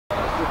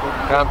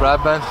Grant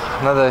Bradburn,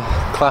 another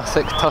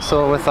classic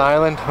tussle with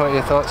Ireland. What are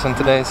your thoughts on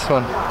today's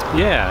one?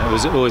 Yeah, it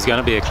was always going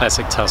to be a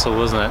classic tussle,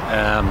 wasn't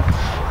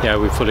it?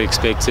 We fully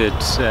expected,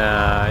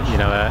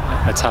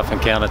 a tough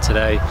encounter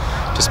today,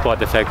 despite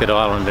the fact that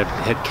Ireland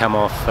had come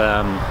off,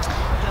 a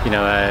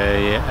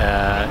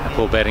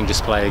poor batting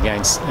display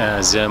against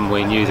Zim.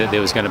 We knew that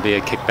there was going to be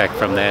a kickback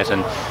from that,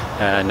 and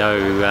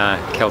no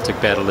Celtic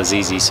battle is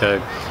easy.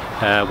 So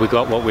we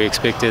got what we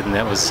expected, and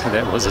that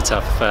was a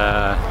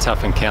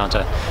tough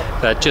encounter,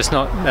 but just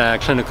not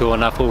clinical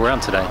enough all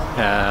round today.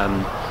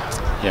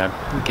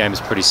 The game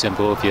is pretty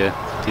simple. If you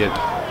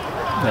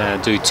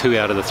do 2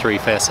 out of the 3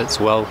 facets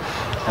well,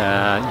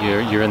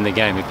 you're in the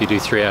game. If you do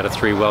 3 out of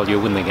 3 well,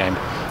 you'll win the game.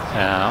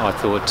 I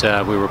thought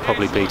we were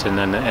probably beaten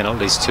in at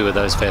least 2 of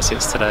those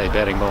facets today: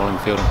 batting, bowling,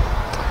 fielding.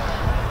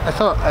 I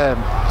thought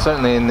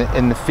certainly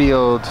in the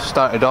field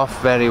started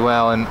off very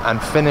well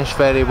and finished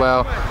very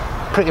well.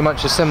 Pretty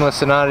much a similar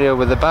scenario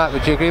with the bat.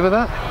 Would you agree with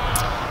that?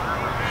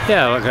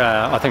 Yeah, look,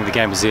 I think the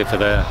game was there for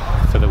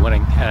the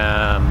winning.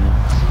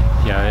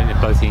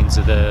 At both ends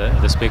of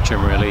the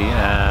spectrum, really.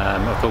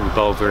 I thought we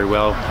bowled very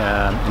well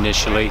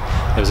initially.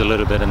 There was a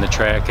little bit in the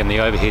track, and the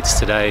overheads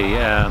today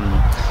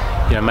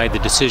made the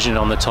decision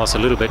on the toss a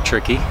little bit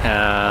tricky,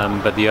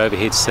 but the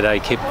overheads today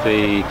kept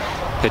the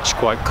pitch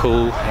quite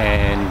cool,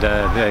 and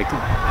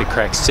the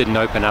cracks didn't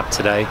open up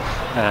today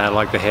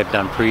like they had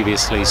done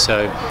previously.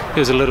 So there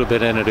was a little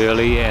bit in it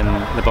early, and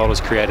the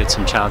bowlers created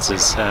some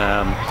chances.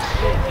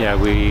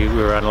 We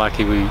were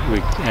unlucky. We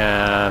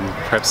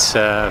perhaps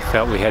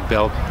felt we had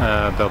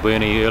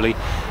Balbirnie early.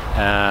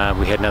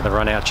 We had another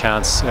run-out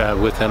chance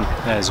with him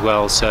as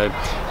well. So,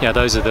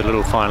 those are the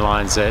little fine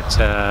lines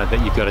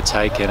that you've got to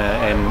take, and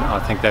I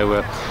think they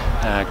were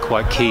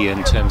quite key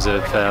in terms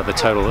of the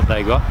total that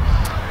they got.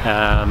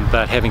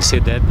 But having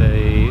said that,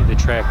 the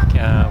track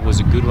was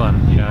a good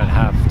one. At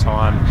half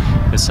time,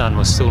 the sun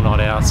was still not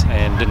out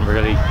and didn't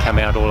really come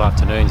out all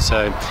afternoon,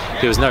 so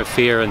there was no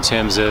fear in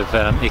terms of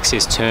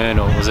excess turn,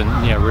 or wasn't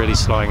really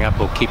slowing up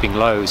or keeping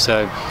low.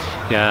 So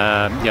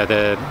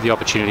the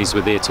opportunities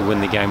were there to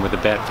win the game with the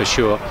bat for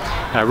sure.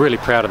 Really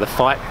proud of the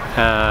fight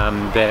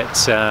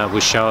that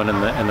was shown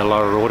in the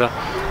lower order.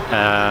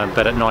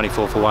 But at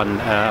 94 for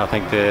 1, I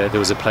think there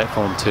was a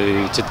platform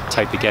to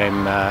take the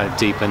game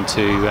deep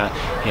into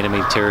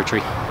enemy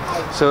territory.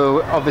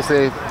 So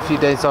obviously a few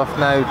days off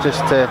now, just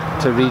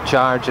to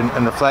recharge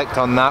and reflect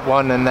on that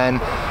one, and then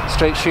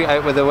straight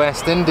shootout with the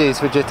West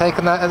Indies. Would you take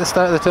on that at the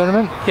start of the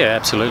tournament? Yeah,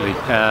 absolutely.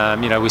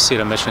 We set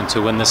a mission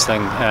to win this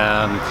thing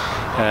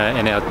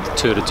in our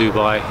tour to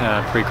Dubai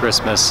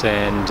pre-Christmas,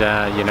 and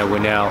we're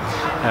now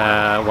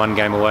 1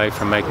 game away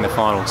from making the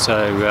final. So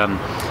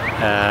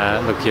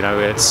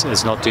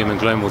it's not doom and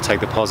gloom. We'll take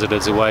the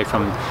positives away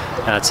from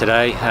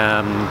today.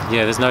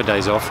 There's no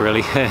days off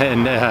really,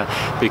 and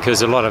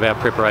because a lot of our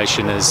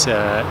preparation is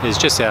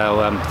just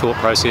our thought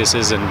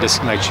processes, and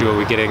just make sure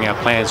we're getting our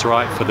plans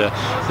right for the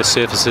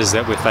surfaces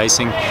that we're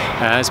facing.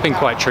 It's been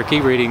quite tricky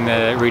reading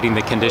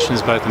the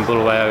conditions both in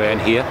Bulawayo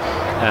and here,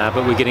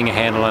 but we're getting a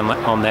handle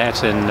on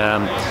that, and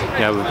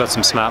we've got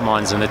some smart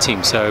minds in the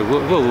team. So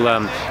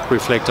we'll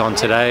reflect on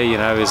today.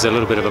 There's a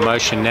little bit of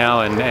emotion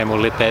now, and we'll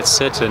let that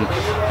sit, and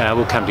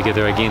we'll come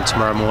together again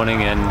tomorrow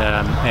morning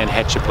and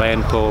hatch a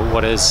plan for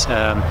what is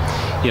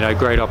a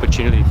great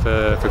opportunity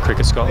for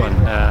Cricket Scotland,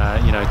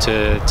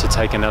 to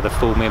take another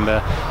full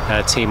member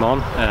team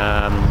on.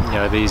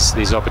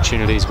 These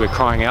opportunities, we're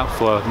crying out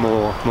for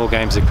more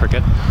games of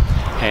cricket,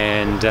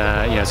 and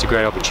it's a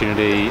great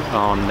opportunity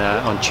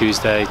on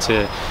Tuesday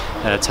to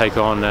take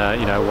on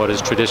what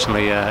is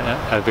traditionally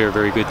a very,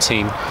 very good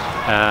team,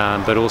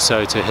 but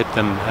also to hit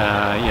them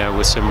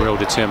with some real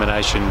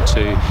determination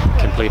to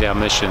complete our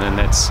mission, and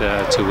that's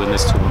to win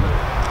this tournament.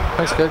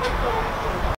 Thanks, Coach.